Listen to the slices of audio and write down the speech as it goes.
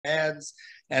fans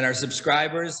and our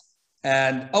subscribers.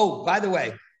 And oh, by the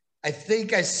way, I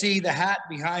think I see the hat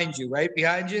behind you, right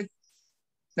behind you.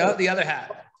 No, the other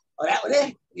hat. Oh, that one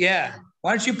there? Yeah.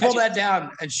 Why don't you pull that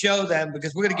down and show them,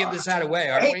 because we're going to give this hat away,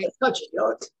 aren't we? Touch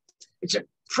it, it's a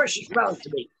precious relic to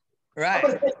me. Right.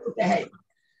 I'm gonna hit it with the head.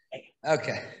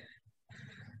 Okay.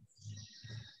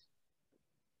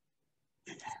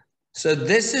 So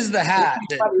this is the hat.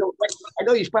 I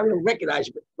know you probably don't recognize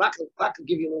it, but Rock will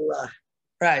give you a little.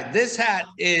 Right. This hat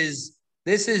is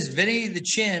Vinny the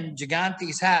Chin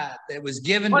Gigante's hat that was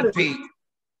given to Pete.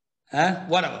 Huh?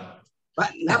 One of them.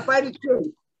 But not by the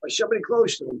chin, but somebody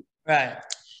close to him. Right.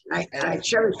 I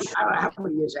cherish it. I don't know how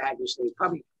many years I had this thing.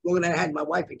 Probably longer than I had my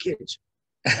wife and kids.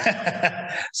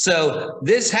 So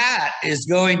this hat is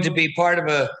going to be part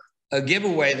of a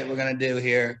giveaway that we're going to do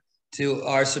here to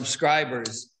our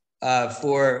subscribers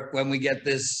for when we get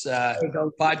this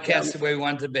podcast the way we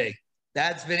want it to be.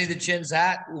 That's Vinny the Chin's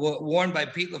hat, worn by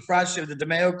Pete LaFroscia of the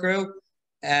DeMeo crew.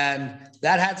 And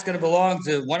that hat's going to belong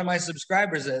to one of my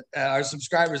subscribers our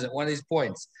subscribers at one of these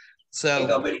points.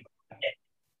 So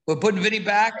we're putting Vinny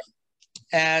back.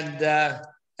 And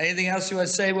anything else you want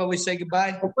to say while we say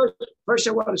goodbye? Well, first,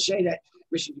 I want to say that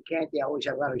Mr. Gigante, I always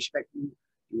have a lot of respect for you.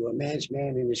 You were a man's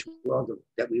man in this world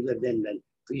that we lived in, and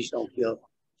please don't feel.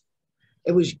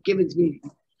 It was given to me.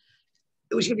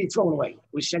 It was going to be thrown away.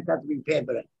 It was sent out to be repaired,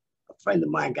 but a friend of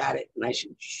mine got it, and I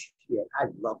said, "Yeah, I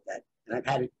love that." And I've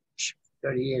had it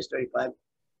 30 years, 35,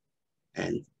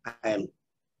 and I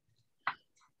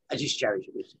just cherish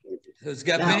it, Mr. Gigante. So it's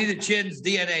got Vinny the Chin's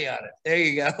DNA on it. There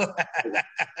you go.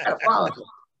 Got a follicle.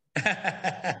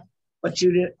 But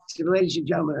to the ladies and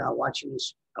gentlemen that are watching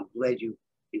this, I'm glad you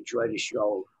enjoyed the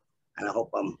show, and I hope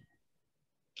I'm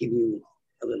giving you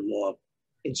a little more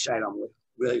insight on what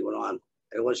really went on.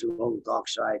 There wasn't only the dark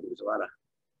side. There was a lot of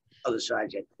other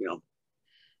sides that,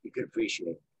 you could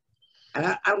appreciate. And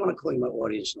I don't want to call you my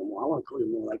audience no more. I want to call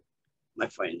you more like my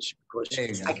friends,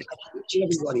 because I can see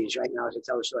every audience right now as I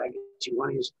tell the story. I can see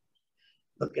one is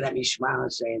looking at me smiling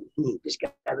saying, this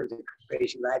guy lives a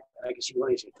crazy life. And I can see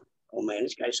one is saying, oh man,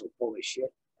 this guy's so full of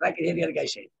shit. And I can hear the other guy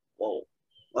saying, whoa,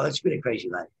 well, it's been a crazy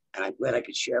life. And I'm glad I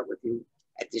could share it with you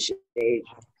at this age.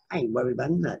 I ain't worried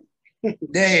about nothing.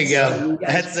 There you go.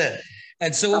 That's it.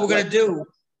 And so what we're going to do,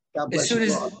 as soon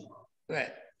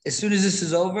as this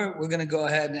is over, we're going to go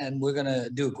ahead and we're going to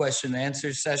do a question and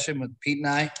answer session with Pete and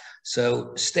I.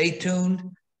 So stay tuned.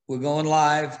 We're going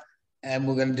live, and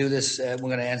we're going to do this. We're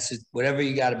going to answer whatever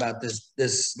you got about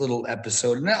this little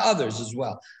episode, and others as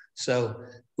well. So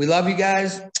we love you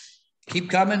guys.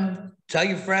 Keep coming. Tell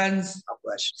your friends. God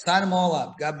bless. Sign them all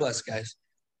up. God bless, guys.